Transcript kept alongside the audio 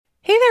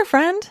Hey there,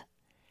 friend.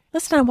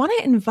 Listen, I want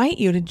to invite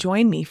you to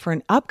join me for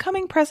an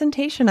upcoming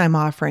presentation I'm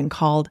offering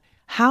called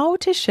How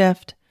to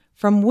Shift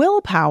from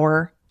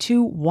Willpower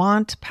to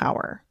Want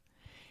Power.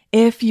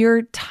 If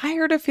you're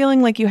tired of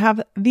feeling like you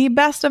have the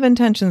best of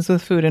intentions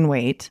with food and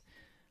weight,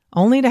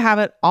 only to have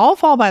it all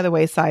fall by the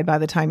wayside by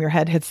the time your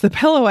head hits the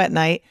pillow at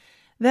night,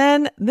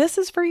 then this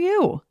is for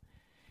you.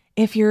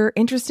 If you're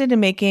interested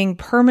in making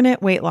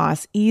permanent weight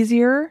loss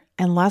easier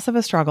and less of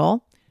a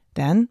struggle,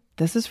 then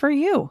this is for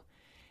you.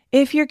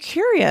 If you're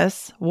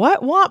curious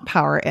what want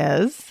power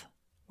is,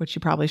 which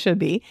you probably should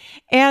be,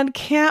 and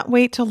can't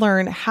wait to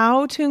learn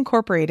how to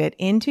incorporate it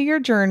into your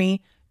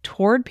journey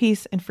toward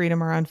peace and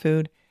freedom around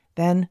food,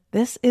 then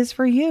this is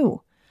for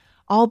you.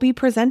 I'll be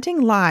presenting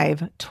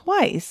live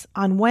twice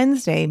on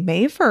Wednesday,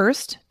 May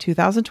 1st,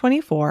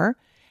 2024,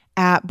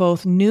 at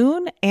both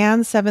noon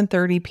and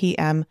 7:30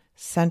 p.m.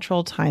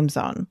 Central Time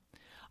Zone.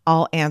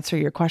 I'll answer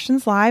your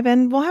questions live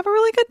and we'll have a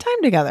really good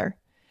time together.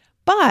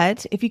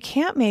 But if you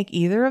can't make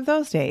either of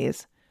those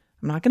days,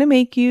 I'm not going to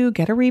make you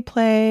get a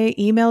replay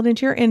emailed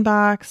into your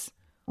inbox,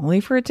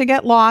 only for it to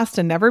get lost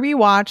and never be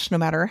watched, no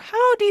matter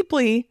how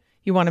deeply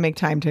you want to make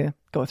time to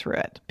go through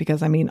it.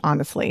 Because, I mean,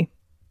 honestly,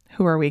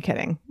 who are we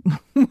kidding?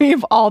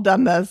 We've all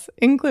done this,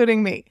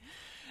 including me.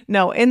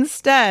 No,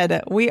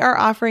 instead, we are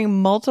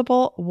offering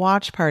multiple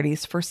watch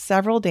parties for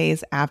several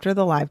days after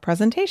the live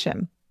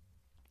presentation.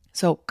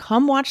 So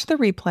come watch the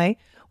replay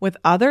with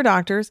other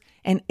doctors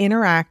and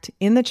interact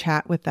in the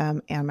chat with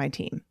them and my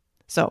team.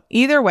 So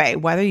either way,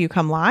 whether you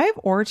come live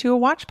or to a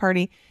watch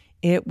party,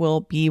 it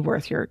will be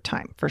worth your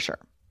time for sure.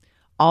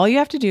 All you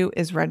have to do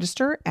is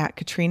register at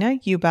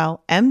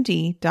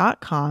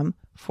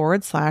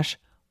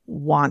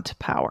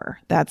katrinaubelmd.com/wantpower.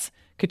 That's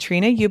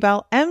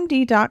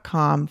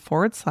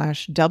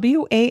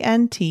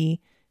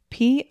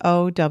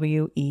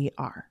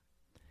katrinaubelmd.com/WANTPOWER.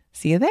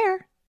 See you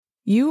there.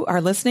 You are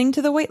listening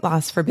to the Weight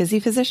Loss for Busy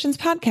Physicians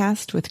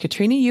podcast with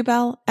Katrina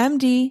Ubel,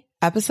 MD,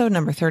 episode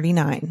number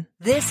 39.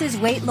 This is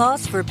Weight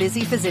Loss for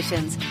Busy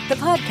Physicians, the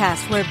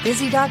podcast where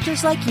busy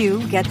doctors like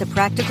you get the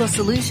practical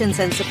solutions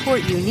and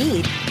support you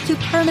need to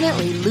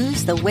permanently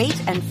lose the weight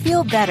and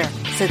feel better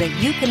so that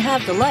you can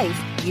have the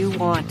life you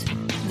want.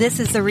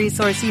 This is the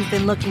resource you've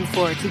been looking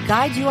for to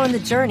guide you on the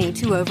journey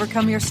to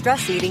overcome your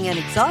stress eating and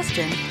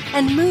exhaustion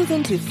and move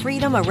into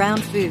freedom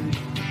around food.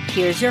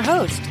 Here's your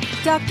host,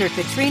 Dr.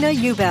 Katrina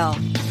Ubel.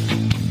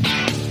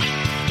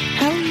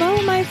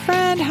 Hello, my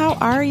friend. How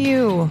are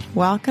you?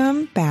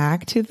 Welcome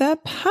back to the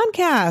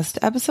podcast,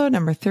 episode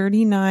number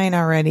 39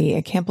 already.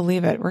 I can't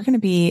believe it. We're going to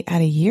be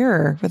at a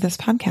year with this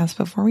podcast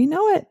before we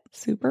know it.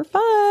 Super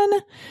fun.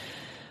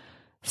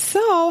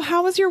 So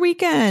how was your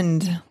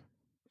weekend?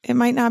 It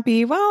might not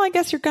be, well, I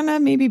guess you're going to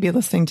maybe be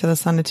listening to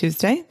this on a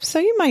Tuesday. So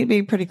you might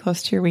be pretty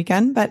close to your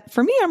weekend. But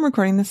for me, I'm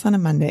recording this on a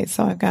Monday.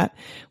 So I've got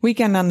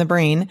weekend on the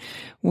brain.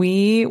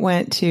 We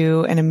went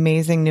to an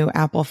amazing new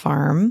apple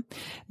farm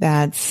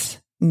that's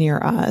near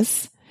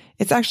us.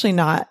 It's actually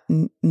not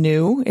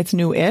new. It's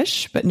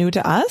new-ish, but new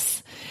to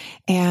us.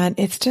 And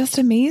it's just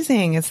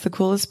amazing. It's the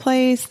coolest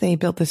place. They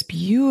built this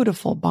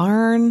beautiful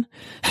barn.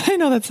 I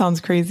know that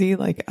sounds crazy,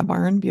 like a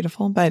barn,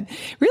 beautiful, but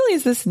really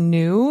is this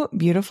new,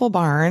 beautiful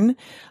barn.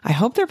 I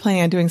hope they're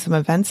planning on doing some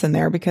events in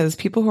there because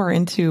people who are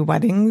into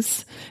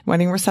weddings,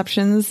 wedding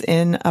receptions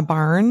in a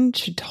barn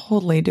should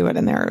totally do it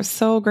in there. It was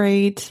so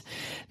great.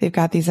 They've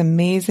got these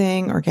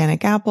amazing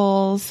organic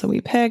apples. So we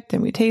picked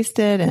and we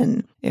tasted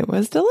and it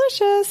was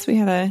delicious. We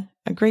had a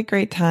great,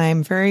 great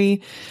time.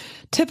 Very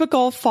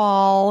typical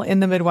fall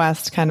in the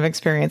Midwest kind of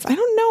experience. I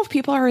don't know if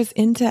people are as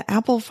into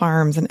apple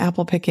farms and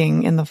apple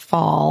picking in the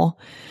fall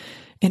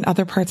in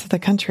other parts of the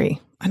country.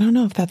 I don't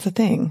know if that's a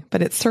thing,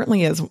 but it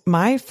certainly is.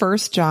 My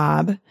first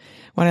job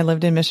when I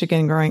lived in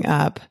Michigan growing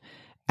up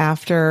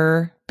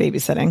after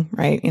babysitting,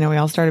 right? You know, we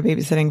all started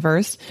babysitting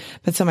first.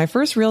 But so my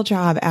first real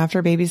job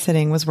after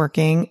babysitting was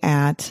working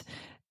at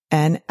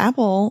an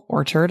apple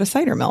orchard, a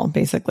cider mill,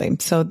 basically.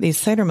 So these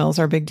cider mills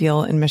are a big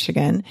deal in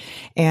Michigan.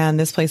 And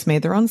this place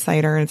made their own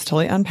cider and it's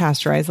totally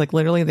unpasteurized. Like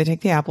literally they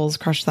take the apples,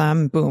 crush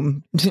them,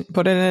 boom,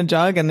 put it in a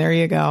jug and there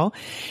you go.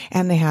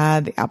 And they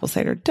had the apple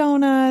cider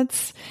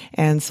donuts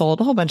and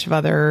sold a whole bunch of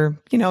other,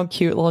 you know,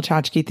 cute little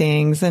tchotchke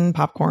things and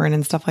popcorn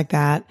and stuff like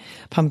that,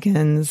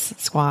 pumpkins,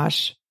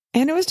 squash.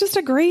 And it was just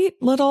a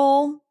great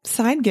little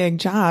side gig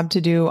job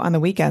to do on the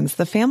weekends.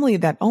 The family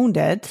that owned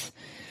it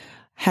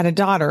had a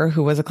daughter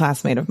who was a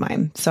classmate of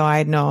mine. So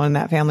I'd known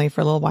that family for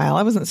a little while.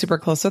 I wasn't super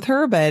close with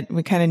her, but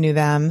we kind of knew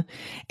them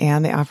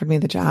and they offered me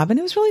the job and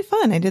it was really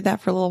fun. I did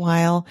that for a little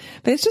while,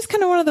 but it's just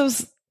kind of one of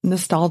those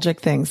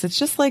nostalgic things. It's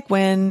just like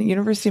when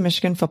University of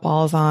Michigan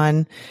football is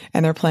on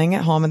and they're playing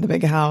at home in the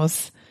big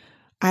house.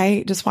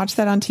 I just watch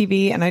that on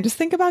TV and I just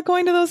think about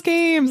going to those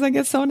games. I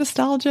get so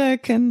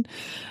nostalgic and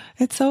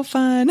it's so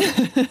fun.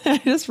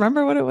 I just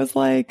remember what it was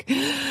like.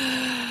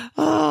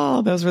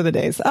 Oh, those were the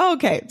days.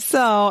 Okay.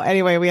 So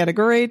anyway, we had a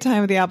great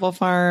time at the apple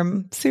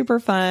farm.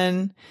 Super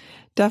fun.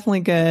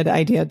 Definitely good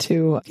idea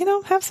to, you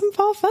know, have some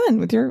fall fun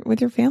with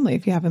your family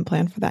if you haven't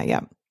planned for that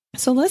yet.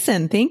 So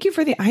listen, thank you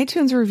for the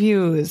iTunes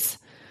reviews.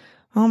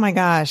 Oh my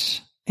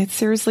gosh. It's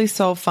seriously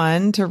so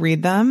fun to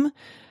read them.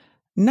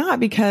 Not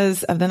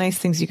because of the nice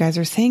things you guys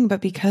are saying,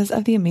 but because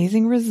of the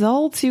amazing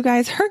results you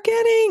guys are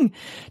getting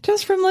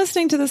just from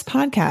listening to this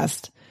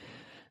podcast.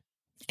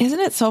 Isn't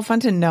it so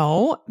fun to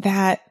know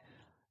that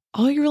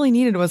all you really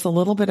needed was a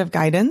little bit of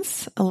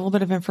guidance, a little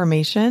bit of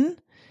information,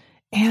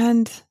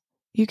 and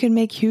you can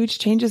make huge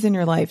changes in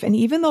your life. And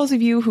even those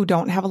of you who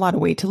don't have a lot of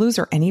weight to lose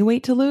or any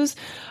weight to lose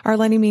are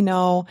letting me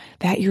know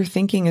that your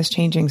thinking is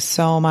changing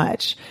so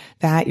much,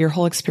 that your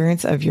whole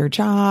experience of your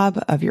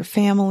job, of your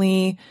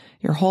family,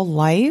 your whole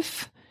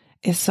life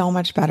is so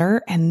much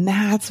better. And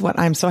that's what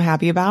I'm so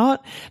happy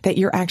about, that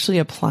you're actually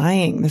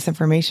applying this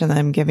information that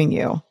I'm giving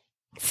you.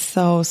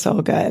 So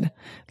good.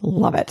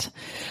 Love it.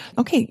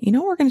 Okay. You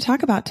know what we're going to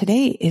talk about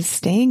today is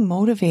staying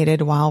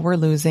motivated while we're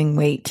losing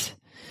weight.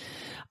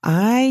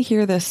 I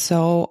hear this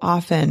so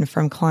often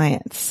from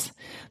clients.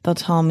 They'll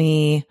tell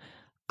me,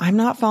 I'm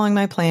not following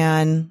my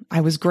plan.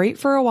 I was great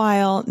for a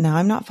while. Now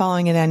I'm not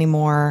following it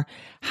anymore.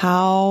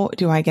 How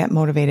do I get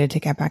motivated to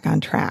get back on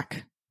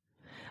track?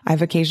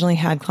 I've occasionally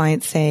had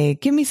clients say,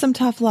 give me some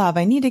tough love.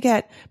 I need to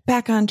get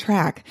back on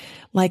track.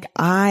 Like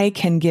I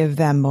can give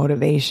them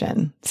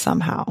motivation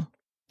somehow.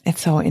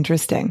 It's so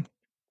interesting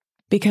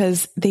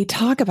because they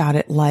talk about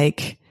it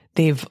like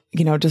they've,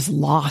 just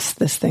lost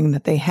this thing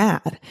that they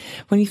had.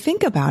 When you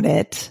think about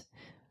it,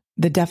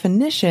 the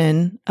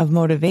definition of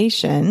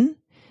motivation,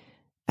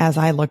 as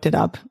I looked it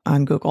up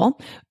on Google,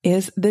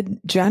 is the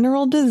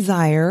general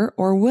desire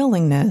or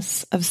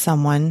willingness of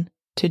someone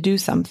to do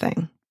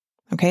something.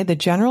 Okay. The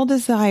general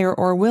desire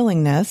or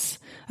willingness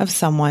of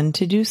someone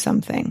to do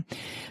something.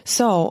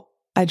 So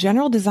a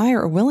general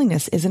desire or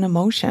willingness is an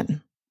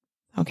emotion.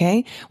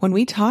 Okay. When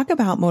we talk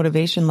about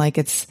motivation like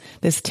it's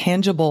this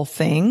tangible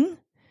thing,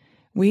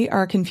 we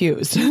are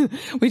confused.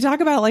 We talk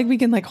about it like we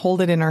can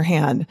hold it in our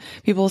hand.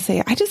 People will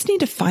say, I just need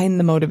to find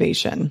the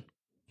motivation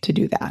to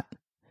do that.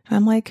 And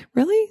I'm like,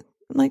 really?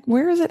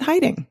 Where is it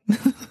hiding?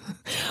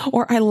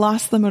 Or I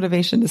lost the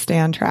motivation to stay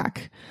on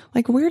track.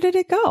 Where did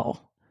it go?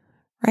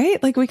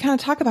 Right? We kind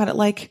of talk about it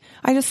like,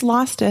 I just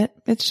lost it.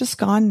 It's just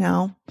gone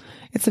now.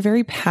 It's a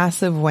very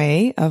passive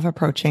way of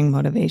approaching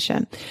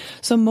motivation.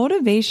 So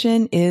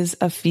motivation is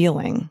a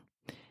feeling.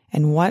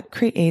 And what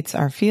creates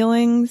our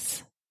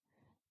feelings?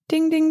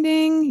 Ding, ding,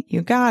 ding.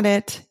 You got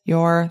it.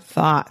 Your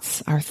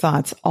thoughts. Our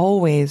thoughts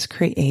always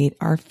create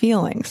our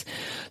feelings.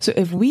 So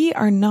if we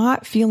are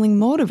not feeling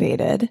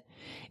motivated,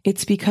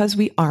 it's because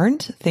we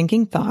aren't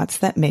thinking thoughts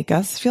that make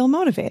us feel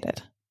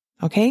motivated.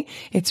 Okay.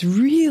 It's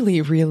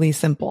really, really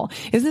simple.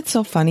 Isn't it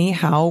so funny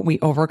how we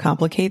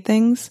overcomplicate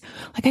things?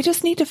 I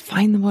just need to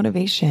find the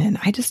motivation.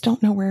 I just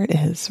don't know where it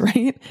is,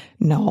 right?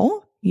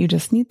 No, you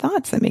just need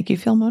thoughts that make you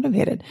feel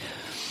motivated.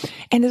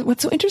 And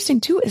what's so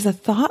interesting too is a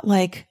thought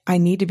like, I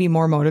need to be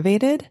more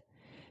motivated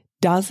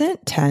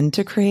doesn't tend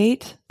to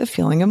create the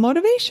feeling of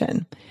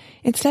motivation.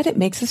 Instead, it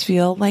makes us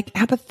feel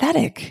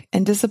apathetic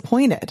and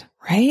disappointed,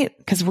 right?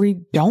 Because we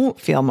don't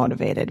feel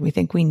motivated. We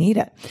think we need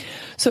it.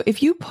 So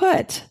if you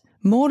put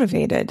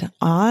motivated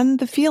on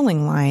the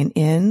feeling line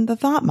in the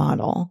thought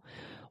model,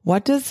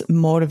 what does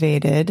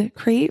motivated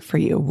create for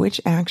you? Which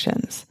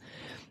actions?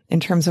 In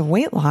terms of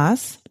weight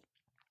loss,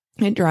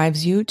 it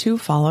drives you to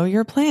follow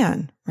your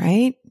plan,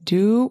 right?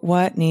 Do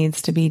what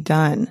needs to be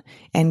done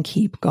and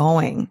keep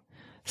going.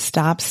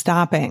 Stop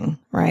stopping,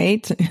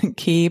 right?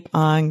 Keep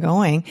on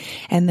going.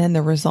 And then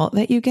the result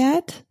that you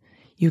get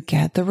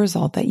the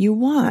result that you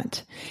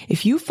want.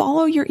 If you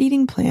follow your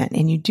eating plan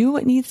and you do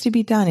what needs to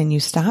be done and you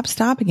stop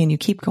stopping and you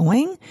keep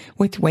going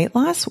with weight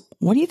loss,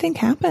 what do you think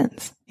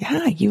happens?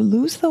 Yeah, you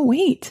lose the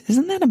weight.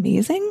 Isn't that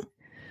amazing?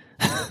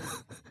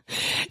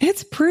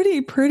 It's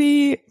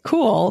pretty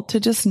cool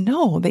to just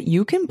know that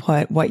you can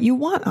put what you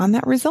want on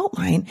that result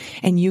line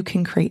and you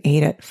can create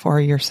it for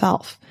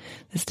yourself.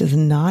 This does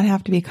not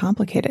have to be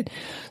complicated.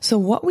 So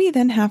what we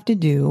then have to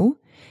do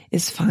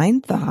is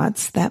find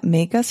thoughts that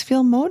make us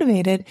feel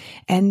motivated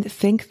and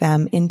think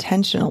them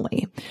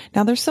intentionally.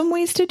 Now, there's some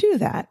ways to do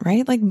that,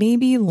 right?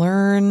 Maybe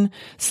learn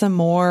some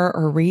more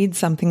or read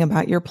something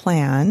about your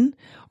plan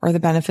or the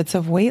benefits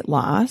of weight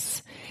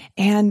loss.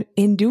 And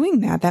in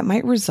doing that, that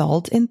might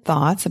result in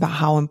thoughts about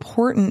how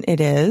important it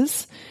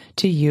is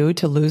to you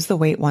to lose the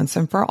weight once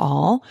and for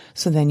all.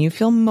 So then you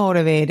feel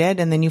motivated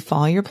and then you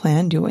follow your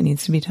plan, do what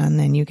needs to be done.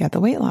 Then you get the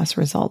weight loss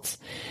results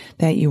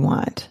that you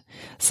want.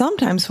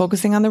 Sometimes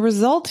focusing on the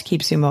result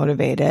keeps you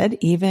motivated,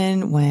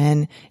 even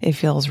when it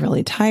feels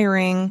really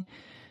tiring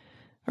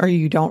or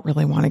you don't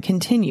really want to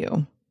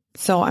continue.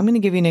 So I'm going to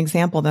give you an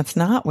example that's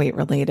not weight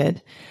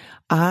related.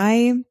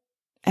 I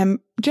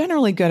am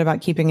generally good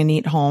about keeping a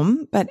neat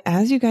home, but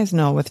as you guys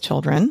know with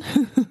children,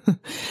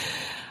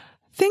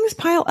 things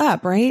pile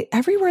up, right?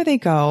 Everywhere they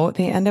go,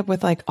 they end up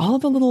with all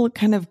the little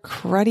kind of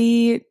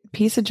cruddy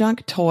piece of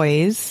junk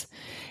toys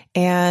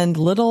and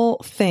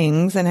little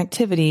things and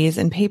activities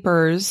and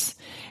papers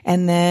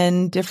And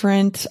then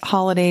different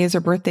holidays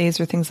or birthdays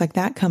or things like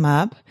that come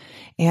up,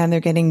 and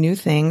they're getting new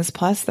things.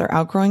 Plus they're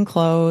outgrowing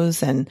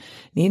clothes and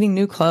needing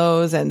new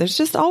clothes. And there's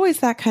just always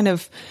that kind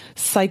of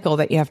cycle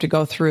that you have to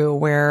go through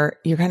where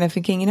you're kind of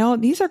thinking,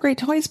 these are great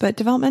toys, but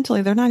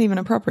developmentally they're not even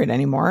appropriate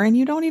anymore. And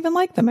you don't even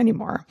like them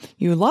anymore.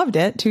 You loved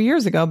it 2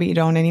 years ago, but you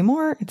don't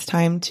anymore. It's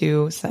time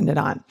to send it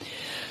on.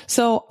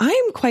 So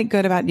I'm quite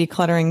good about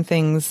decluttering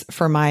things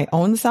for my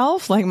own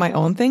self, like my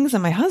own things.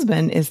 And my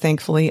husband is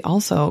thankfully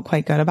also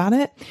quite good about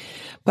it.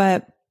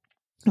 But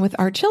with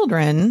our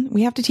children,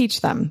 we have to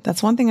teach them.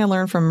 That's one thing I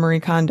learned from Marie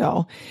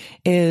Kondo,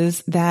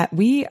 is that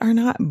we are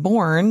not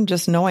born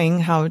just knowing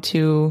how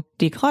to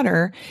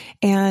declutter.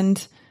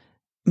 And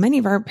many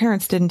of our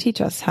parents didn't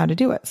teach us how to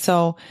do it.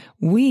 So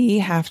we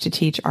have to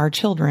teach our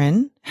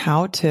children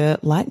how to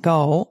let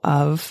go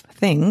of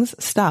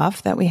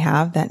stuff that we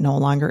have that no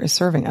longer is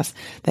serving us,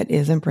 that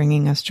isn't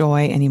bringing us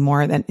joy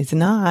anymore, that is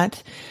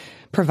not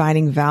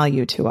providing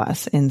value to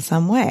us in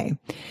some way.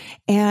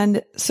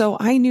 And so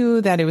I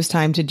knew that it was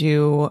time to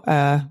do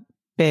a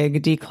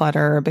big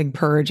declutter, a big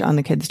purge on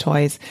the kids'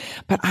 toys.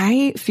 But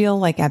I feel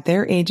like at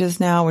their ages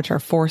now, which are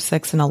 4,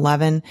 6, and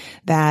 11,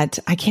 that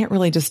I can't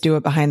really just do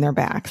it behind their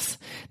backs.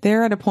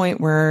 They're at a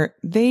point where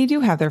they do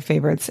have their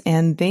favorites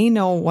and they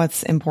know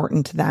what's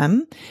important to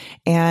them.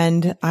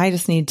 And I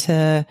just need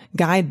to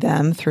guide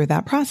them through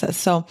that process.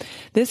 So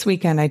this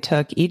weekend, I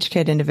took each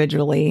kid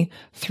individually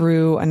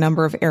through a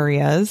number of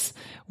areas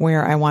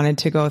where I wanted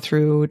to go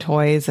through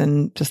toys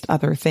and just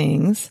other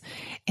things,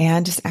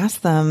 and just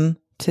ask them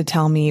to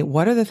tell me,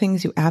 what are the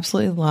things you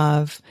absolutely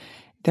love?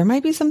 There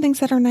might be some things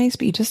that are nice,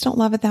 but you just don't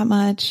love it that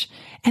much.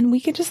 And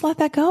we can just let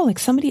that go. Like,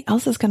 somebody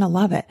else is going to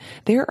love it.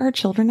 There are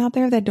children out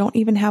there that don't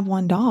even have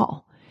one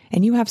doll,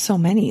 and you have so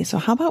many. So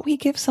how about we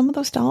give some of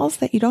those dolls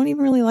that you don't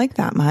even really like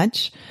that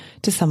much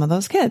to some of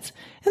those kids?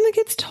 And the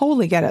kids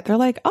totally get it. They're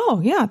like,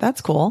 oh yeah,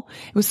 that's cool.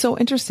 It was so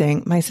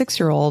interesting. My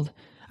 6-year-old,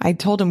 I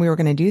told him we were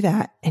going to do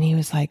that, and he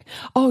was like,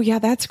 oh yeah,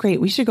 that's great.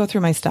 We should go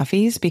through my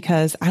stuffies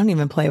because I don't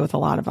even play with a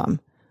lot of them.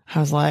 I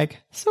was like,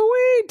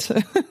 sweet.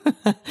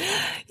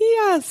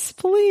 Yes,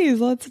 please,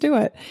 let's do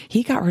it.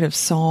 He got rid of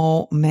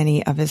so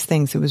many of his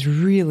things. It was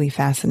really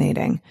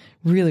fascinating.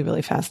 Really,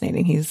 really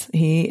fascinating.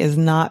 He is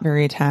not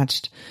very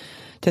attached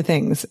to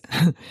things,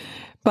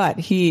 but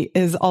he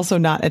is also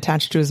not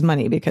attached to his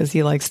money because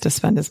he likes to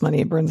spend his money.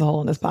 It burns a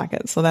hole in his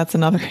pocket. So that's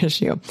another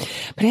issue.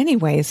 But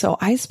anyway, so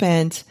I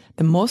spent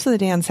the most of the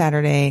day on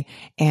Saturday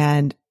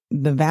and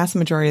the vast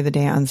majority of the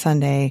day on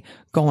Sunday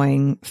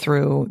going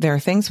through their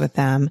things with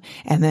them,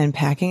 and then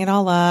packing it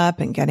all up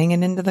and getting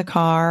it into the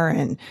car,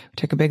 and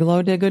took a big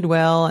load to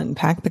Goodwill and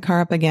packed the car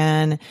up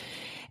again.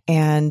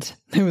 And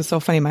it was so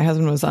funny. My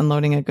husband was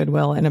unloading at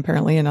Goodwill, and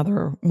apparently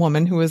another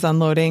woman who was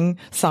unloading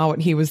saw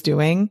what he was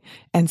doing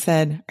and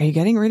said, are you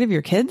getting rid of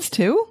your kids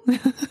too?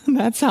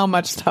 That's how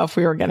much stuff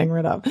we were getting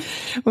rid of.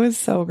 It was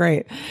so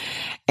great.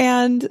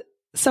 And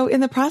so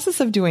in the process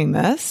of doing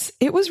this,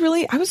 I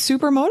was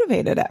super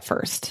motivated at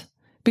first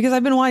because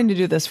I've been wanting to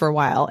do this for a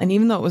while. And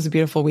even though it was a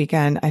beautiful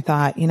weekend, I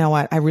thought, you know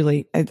what, I'm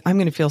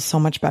going to feel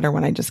so much better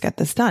when I just get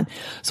this done.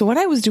 So what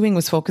I was doing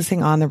was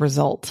focusing on the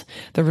result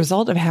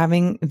of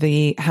having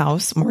the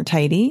house more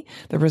tidy,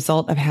 the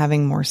result of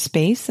having more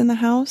space in the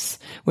house,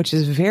 which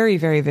is very,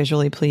 very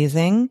visually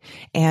pleasing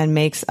and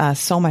makes us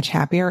so much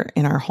happier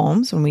in our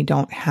homes when we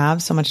don't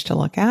have so much to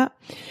look at.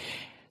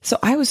 So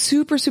I was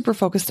super, super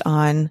focused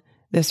on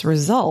this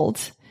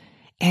result.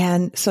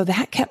 And so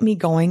that kept me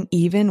going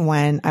even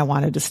when I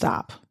wanted to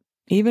stop,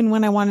 even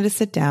when I wanted to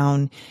sit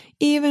down,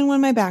 even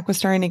when my back was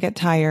starting to get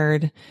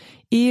tired,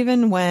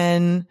 even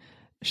when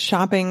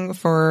shopping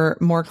for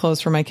more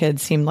clothes for my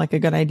kids seemed like a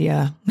good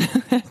idea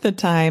at the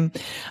time.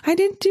 I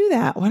didn't do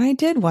that. What I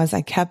did was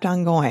I kept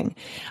on going.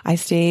 I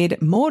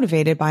stayed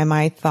motivated by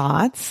my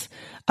thoughts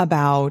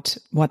about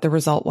what the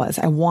result was.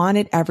 I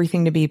wanted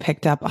everything to be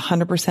picked up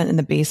 100% in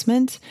the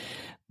basement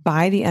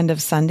by the end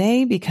of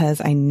Sunday, because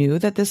I knew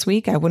that this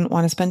week I wouldn't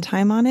want to spend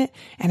time on it.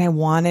 And I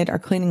wanted our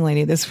cleaning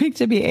lady this week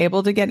to be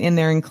able to get in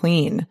there and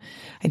clean.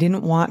 I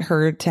didn't want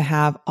her to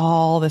have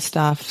all the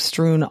stuff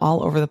strewn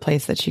all over the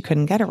place that she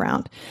couldn't get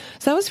around.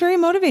 So that was very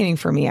motivating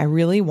for me. I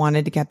really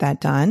wanted to get that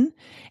done,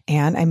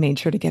 and I made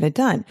sure to get it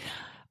done.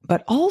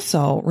 But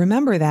also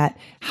remember that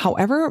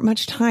however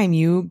much time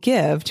you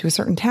give to a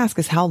certain task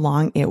is how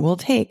long it will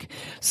take.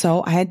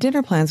 So I had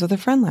dinner plans with a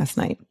friend last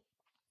night.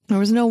 There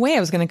was no way I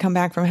was going to come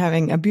back from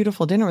having a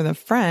beautiful dinner with a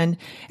friend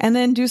and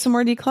then do some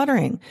more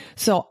decluttering.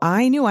 So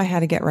I knew I had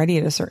to get ready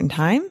at a certain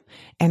time,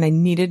 and I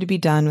needed to be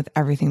done with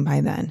everything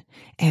by then.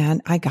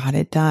 And I got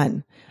it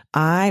done.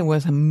 I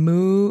was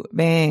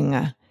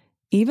moving,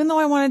 even though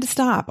I wanted to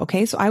stop.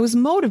 Okay. So I was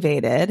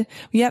motivated,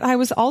 yet I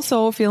was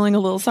also feeling a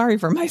little sorry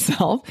for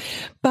myself,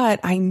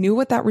 but I knew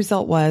what that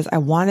result was. I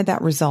wanted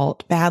that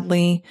result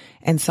badly.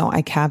 And so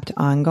I kept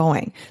on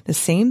going. The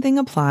same thing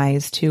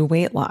applies to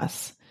weight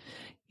loss.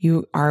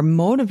 You are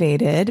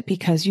motivated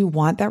because you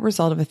want that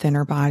result of a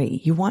thinner body.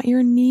 You want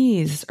your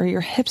knees or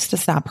your hips to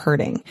stop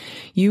hurting.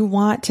 You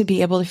want to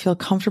be able to feel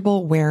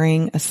comfortable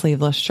wearing a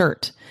sleeveless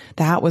shirt.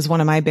 That was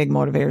one of my big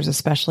motivators,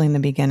 especially in the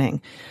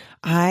beginning.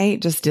 I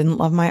just didn't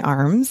love my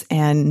arms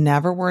and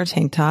never wore a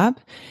tank top.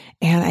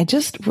 And I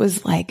just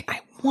was like, I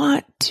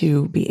want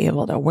to be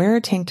able to wear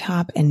a tank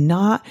top and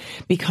not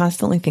be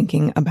constantly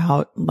thinking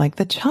about like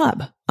the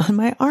chub on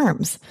my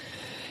arms.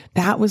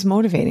 That was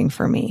motivating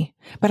for me,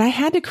 but I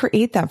had to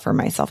create that for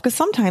myself because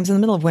sometimes in the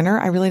middle of winter,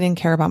 I really didn't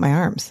care about my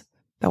arms.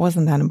 That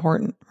wasn't that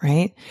important,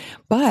 right?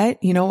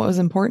 But you know what was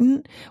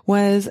important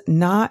was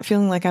not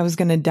feeling like I was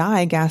going to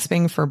die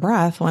gasping for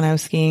breath when I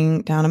was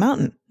skiing down a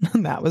mountain.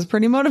 That was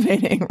pretty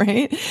motivating,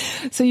 right?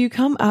 So you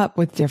come up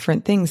with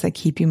different things that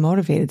keep you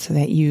motivated so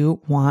that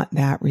you want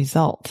that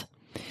result.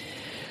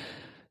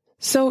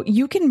 So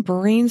you can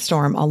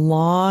brainstorm a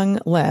long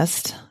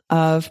list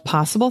of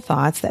possible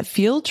thoughts that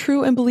feel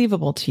true and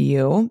believable to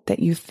you that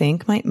you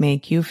think might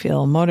make you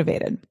feel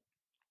motivated.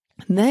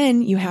 And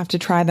then you have to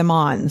try them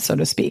on, so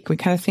to speak. We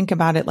kind of think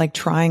about it like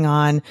trying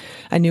on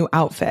a new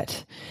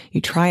outfit.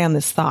 You try on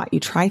this thought, you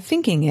try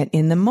thinking it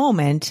in the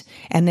moment,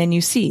 and then you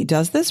see,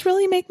 does this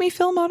really make me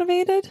feel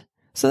motivated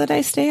so that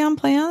I stay on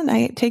plan?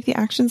 I take the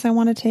actions I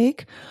want to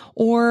take,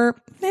 or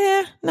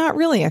not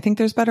really. I think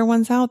there's better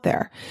ones out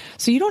there.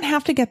 So you don't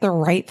have to get the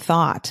right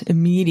thought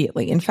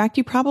immediately. In fact,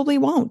 you probably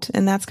won't,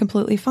 and that's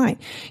completely fine.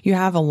 You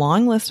have a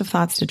long list of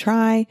thoughts to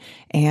try,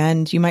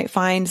 and you might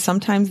find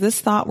sometimes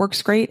this thought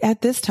works great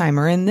at this time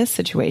or in this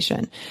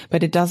situation,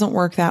 but it doesn't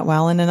work that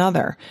well in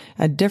another.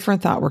 A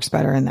different thought works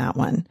better in that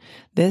one.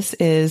 This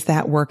is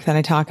that work that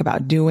I talk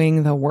about,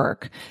 doing the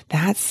work.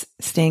 That's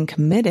staying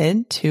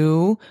committed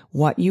to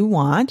what you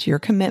want, your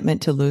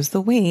commitment to lose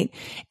the weight,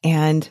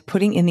 and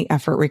putting in the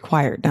effort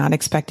required, not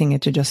expecting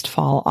it to just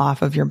fall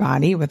off of your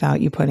body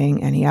without you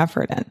putting any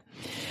effort in.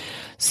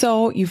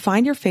 So you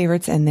find your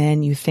favorites and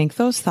then you think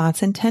those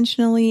thoughts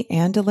intentionally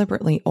and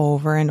deliberately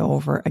over and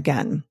over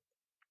again.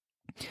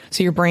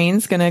 So your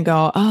brain's going to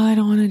go, oh, I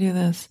don't want to do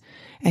this.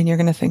 And you're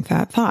going to think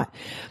that thought.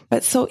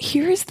 But so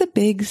here's the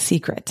big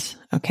secret.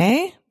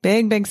 Okay.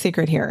 Big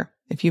secret here.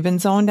 If you've been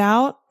zoned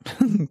out,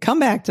 come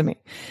back to me.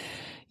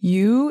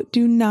 You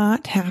do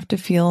not have to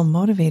feel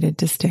motivated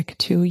to stick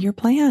to your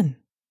plan.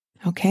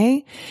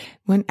 Okay.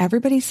 When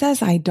everybody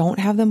says, I don't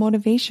have the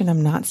motivation,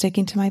 I'm not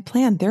sticking to my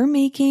plan, they're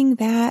making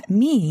that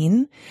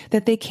mean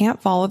that they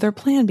can't follow their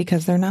plan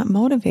because they're not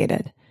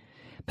motivated.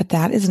 But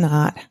that is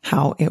not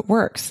how it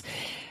works.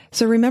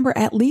 So remember,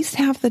 at least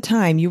half the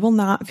time, you will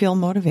not feel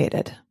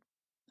motivated.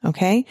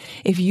 Okay.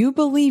 If you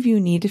believe you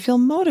need to feel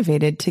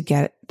motivated to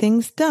get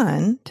things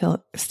done,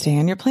 to stay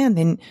on your plan,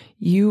 then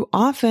you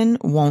often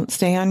won't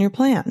stay on your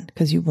plan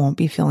because you won't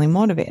be feeling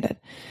motivated.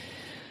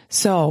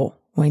 So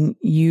when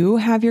you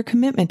have your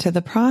commitment to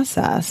the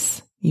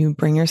process, you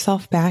bring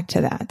yourself back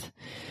to that.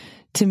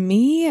 To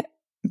me,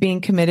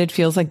 being committed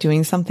feels like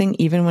doing something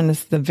even when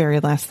it's the very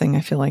last thing I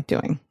feel like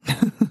doing.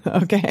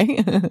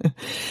 Okay.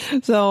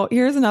 So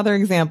here's another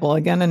example.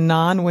 Again, a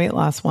non-weight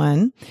loss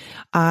one.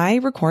 I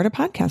record a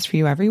podcast for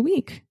you every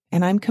week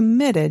and I'm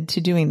committed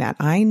to doing that.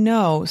 I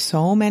know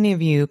so many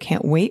of you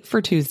can't wait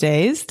for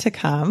Tuesdays to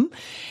come.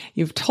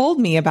 You've told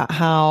me about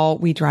how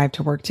we drive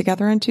to work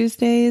together on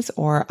Tuesdays,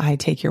 or I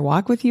take your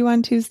walk with you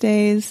on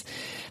Tuesdays,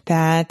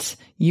 that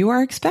you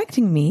are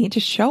expecting me to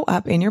show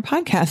up in your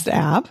podcast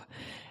app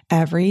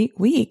every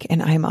week.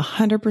 And I'm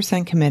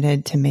 100%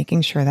 committed to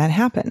making sure that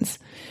happens.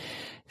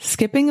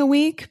 Skipping a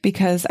week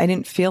because I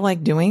didn't feel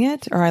like doing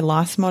it or I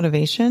lost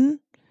motivation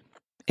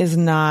is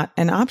not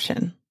an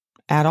option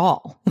at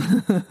all.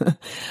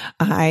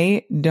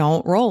 I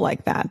don't roll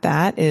like that.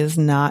 That is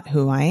not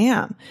who I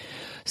am.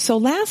 So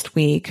last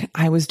week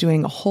I was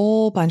doing a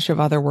whole bunch of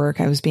other work.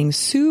 I was being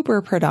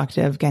super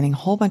productive, getting a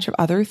whole bunch of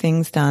other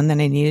things done that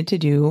I needed to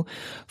do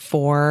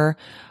for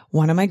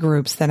one of my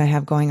groups that I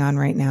have going on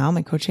right now,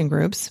 my coaching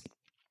groups.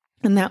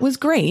 And that was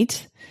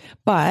great,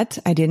 but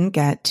I didn't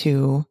get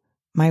to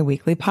my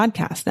weekly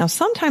podcast. Now,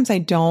 sometimes I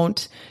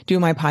don't do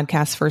my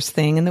podcast first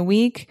thing in the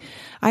week.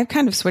 I've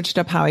kind of switched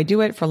up how I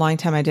do it. For a long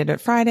time, I did it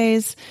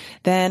Fridays.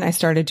 Then I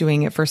started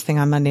doing it first thing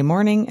on Monday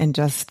morning and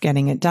just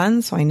getting it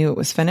done. So I knew it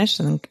was finished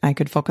and I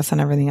could focus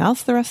on everything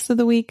else the rest of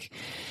the week.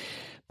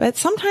 But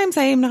sometimes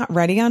I am not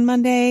ready on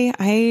Monday.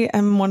 I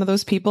am one of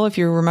those people, if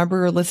you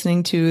remember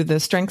listening to the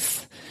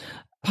strengths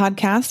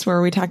podcast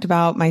where we talked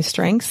about my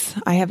strengths,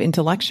 I have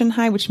intellection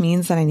high, which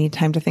means that I need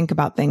time to think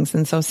about things.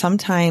 And so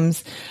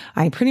sometimes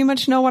I pretty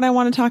much know what I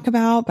want to talk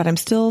about, but I'm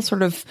still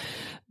sort of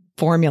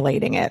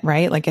formulating it,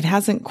 right? Like it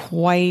hasn't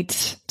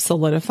quite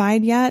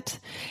solidified yet.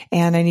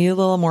 And I need a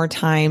little more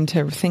time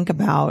to think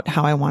about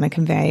how I want to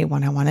convey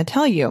what I want to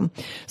tell you.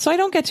 So I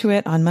don't get to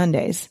it on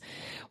Mondays.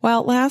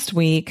 Well, last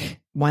week,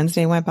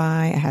 Wednesday went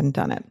by, I hadn't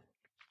done it.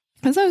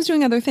 As I was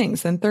doing other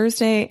things. Then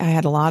Thursday, I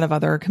had a lot of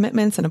other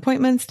commitments and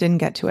appointments, didn't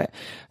get to it.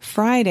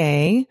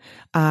 Friday,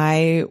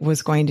 I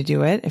was going to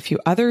do it. A few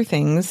other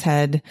things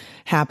had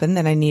happened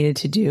that I needed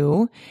to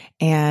do.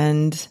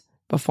 And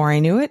Before I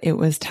knew it, it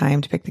was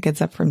time to pick the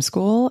kids up from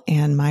school,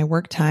 and my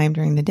work time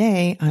during the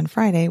day on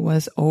Friday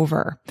was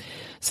over.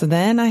 So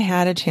then I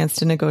had a chance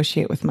to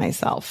negotiate with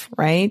myself,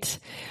 right?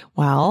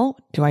 Well,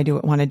 do I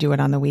want to do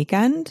it on the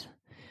weekend?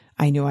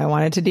 I knew I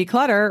wanted to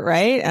declutter,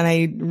 right? And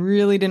I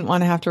really didn't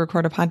want to have to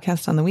record a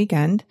podcast on the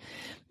weekend.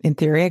 In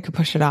theory, I could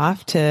push it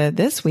off to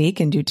this week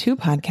and do 2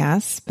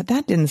 podcasts, but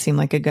that didn't seem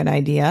like a good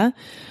idea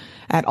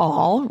at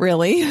all,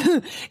 really,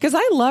 because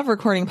I love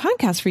recording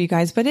podcasts for you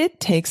guys, but it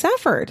takes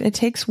effort. It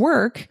takes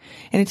work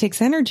and it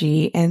takes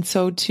energy. And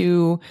so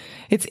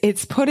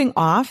it's putting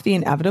off the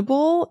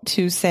inevitable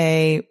to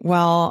say,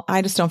 well,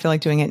 I just don't feel like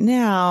doing it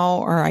now,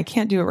 or I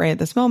can't do it right at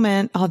this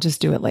moment. I'll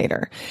just do it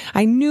later.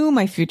 I knew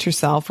my future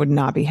self would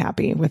not be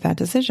happy with that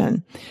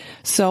decision.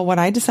 So what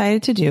I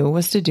decided to do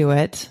was to do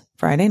it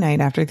Friday night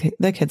after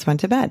the kids went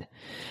to bed.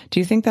 Do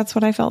you think that's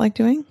what I felt like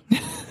doing?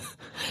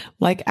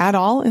 Like at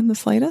all in the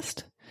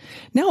slightest?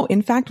 No,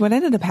 in fact, what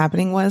ended up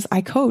happening was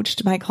I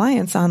coached my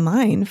clients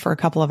online for a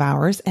couple of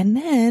hours, and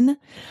then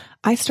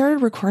I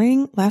started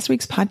recording last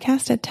week's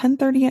podcast at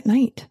 10:30 at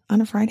night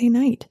on a Friday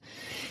night.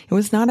 It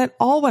was not at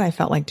all what I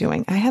felt like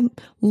doing. I had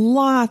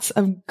lots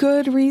of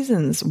good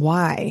reasons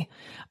why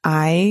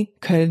I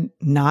could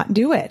not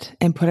do it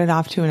and put it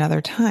off to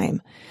another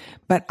time.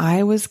 But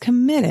I was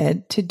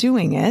committed to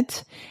doing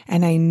it,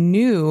 and I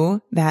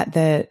knew that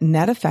the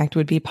net effect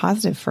would be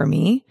positive for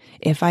me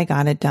if I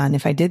got it done,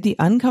 if I did the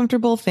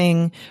uncomfortable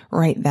thing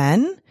right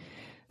then,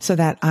 so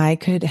that I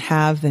could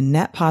have the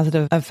net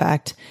positive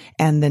effect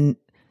and the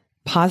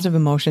positive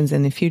emotions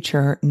in the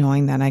future,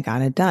 knowing that I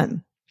got it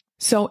done.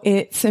 So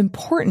it's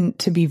important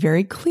to be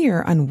very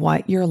clear on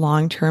what your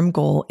long-term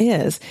goal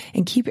is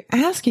and keep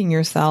asking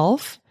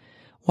yourself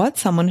what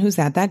someone who's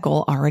at that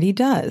goal already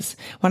does.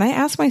 When I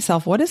ask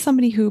myself, what does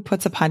somebody who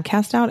puts a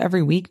podcast out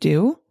every week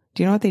do?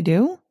 Do you know what they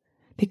do?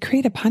 They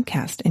create a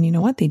podcast, and you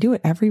know what? They do it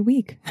every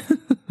week.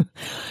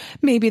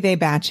 Maybe they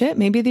batch it.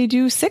 Maybe they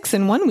do 6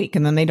 in 1 week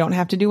and then they don't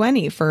have to do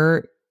any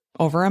for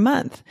over a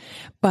month,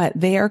 but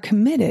they are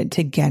committed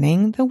to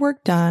getting the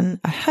work done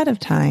ahead of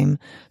time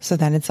so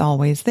that it's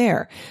always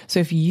there. So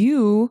if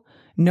you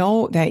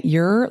know that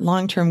your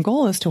long-term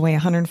goal is to weigh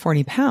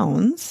 140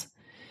 pounds,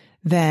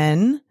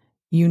 then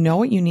you know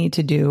what you need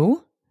to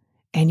do,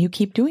 and you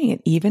keep doing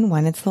it, even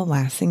when it's the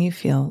last thing you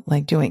feel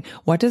like doing.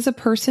 What does a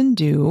person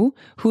do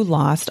who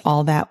lost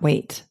all that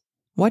weight?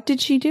 What did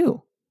she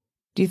do?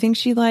 Do you think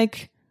she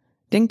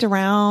dinked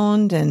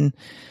around and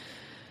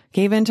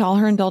gave in to all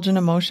her indulgent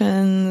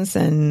emotions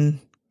and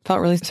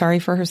felt really sorry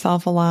for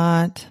herself a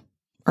lot?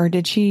 Or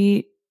did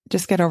she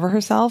just get over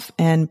herself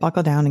and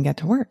buckle down and get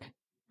to work,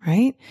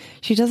 right?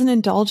 She doesn't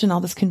indulge in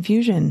all this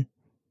confusion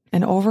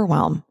and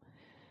overwhelm.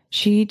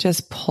 She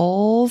just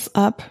pulls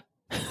up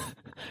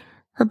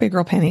her big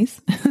girl panties,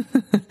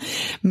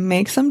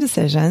 makes some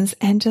decisions,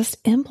 and just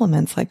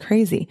implements like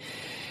crazy.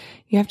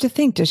 You have to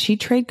think, does she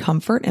trade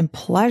comfort and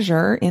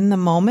pleasure in the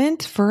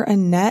moment for a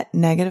net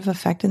negative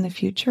effect in the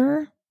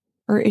future?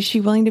 Or is she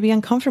willing to be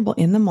uncomfortable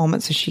in the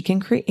moment so she can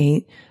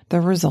create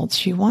the results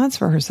she wants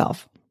for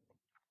herself?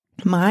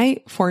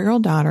 My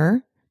 4-year-old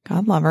daughter,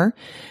 God love her,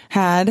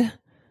 had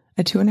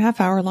a 2.5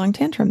 hour long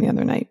tantrum the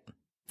other night.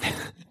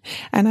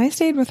 And I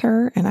stayed with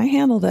her and I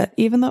handled it,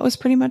 even though it was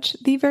pretty much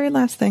the very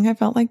last thing I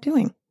felt like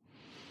doing.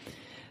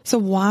 So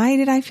why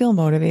did I feel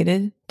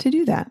motivated to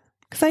do that?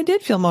 Because I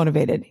did feel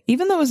motivated.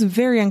 Even though it was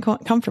very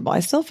uncomfortable, I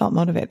still felt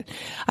motivated.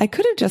 I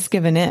could have just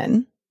given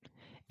in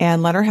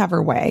and let her have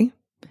her way,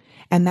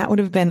 and that would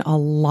have been a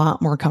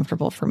lot more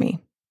comfortable for me.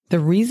 The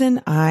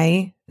reason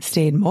I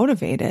stayed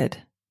motivated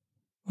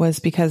was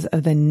because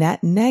of the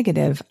net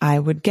negative I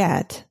would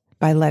get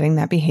by letting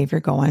that behavior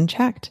go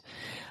unchecked.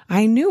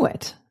 I knew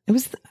it. It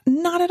was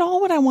not at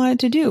all what I wanted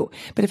to do.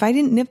 But if I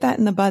didn't nip that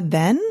in the bud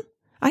then,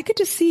 I could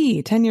just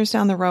see 10 years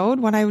down the road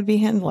what I would be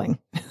handling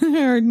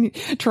or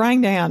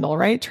trying to handle,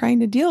 right? Trying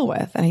to deal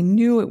with. And I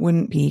knew it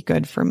wouldn't be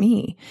good for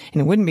me,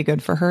 and it wouldn't be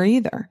good for her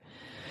either.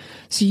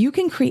 So you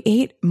can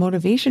create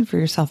motivation for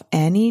yourself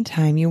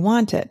anytime you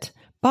want it.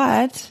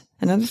 But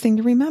another thing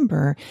to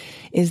remember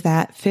is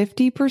that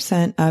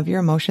 50% of your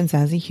emotions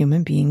as a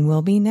human being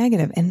will be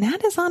negative. And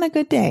that is on a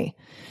good day.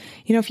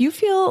 You know, if you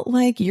feel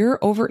like you're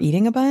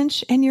overeating a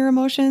bunch and your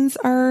emotions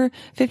are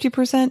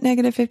 50%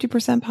 negative,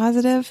 50%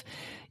 positive,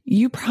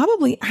 you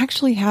probably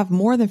actually have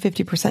more than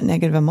 50%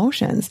 negative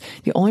emotions.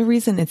 The only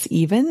reason it's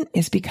even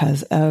is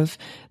because of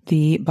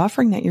the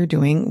buffering that you're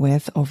doing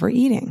with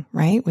overeating,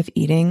 right? With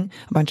eating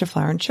a bunch of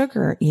flour and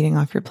sugar, eating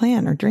off your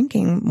plan, or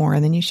drinking more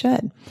than you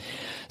should.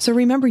 So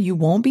remember, you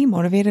won't be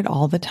motivated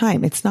all the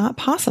time. It's not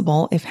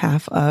possible if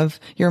half of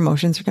your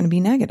emotions are going to be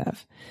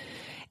negative.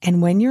 And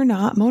when you're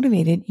not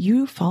motivated,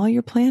 you follow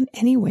your plan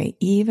anyway,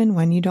 even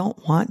when you don't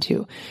want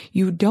to.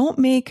 You don't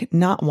make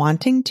not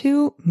wanting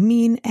to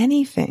mean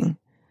anything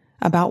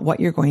about what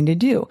you're going to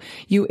do.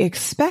 You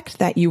expect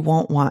that you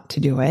won't want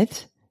to do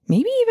it,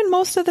 maybe even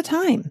most of the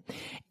time.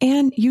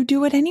 And you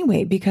do it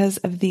anyway because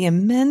of the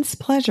immense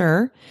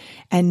pleasure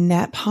and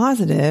net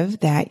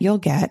positive that you'll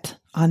get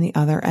on the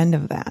other end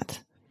of that.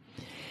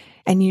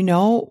 And you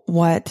know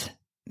what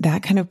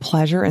that kind of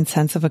pleasure and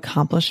sense of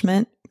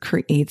accomplishment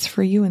creates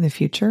for you in the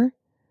future?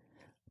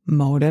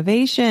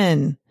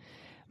 Motivation.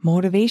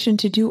 Motivation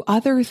to do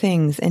other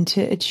things and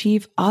to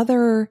achieve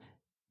other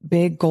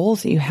big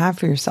goals that you have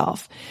for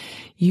yourself.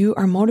 You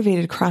are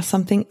motivated to cross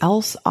something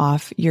else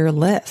off your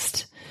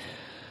list.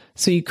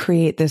 So you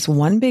create this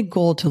one big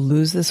goal to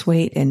lose this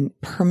weight and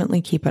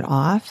permanently keep it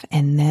off.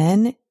 And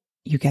then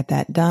you get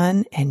that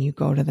done and you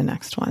go to the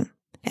next one.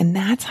 And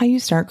that's how you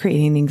start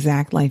creating the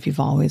exact life you've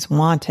always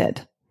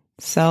wanted.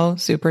 So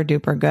super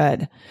duper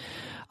good.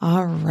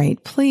 All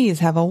right. Please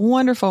have a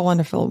wonderful,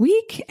 wonderful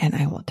week, and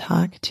I will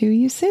talk to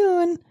you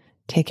soon.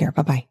 Take care.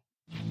 Bye-bye.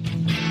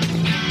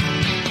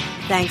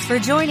 Thanks for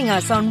joining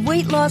us on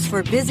Weight Loss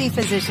for Busy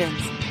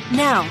Physicians.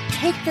 Now,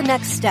 take the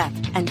next step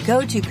and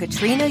go to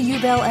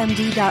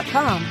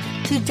KatrinaUbellMD.com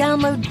to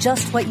download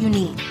just what you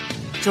need.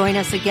 Join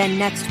us again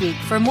next week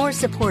for more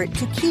support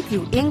to keep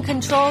you in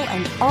control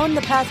and on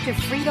the path to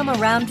freedom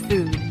around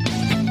food.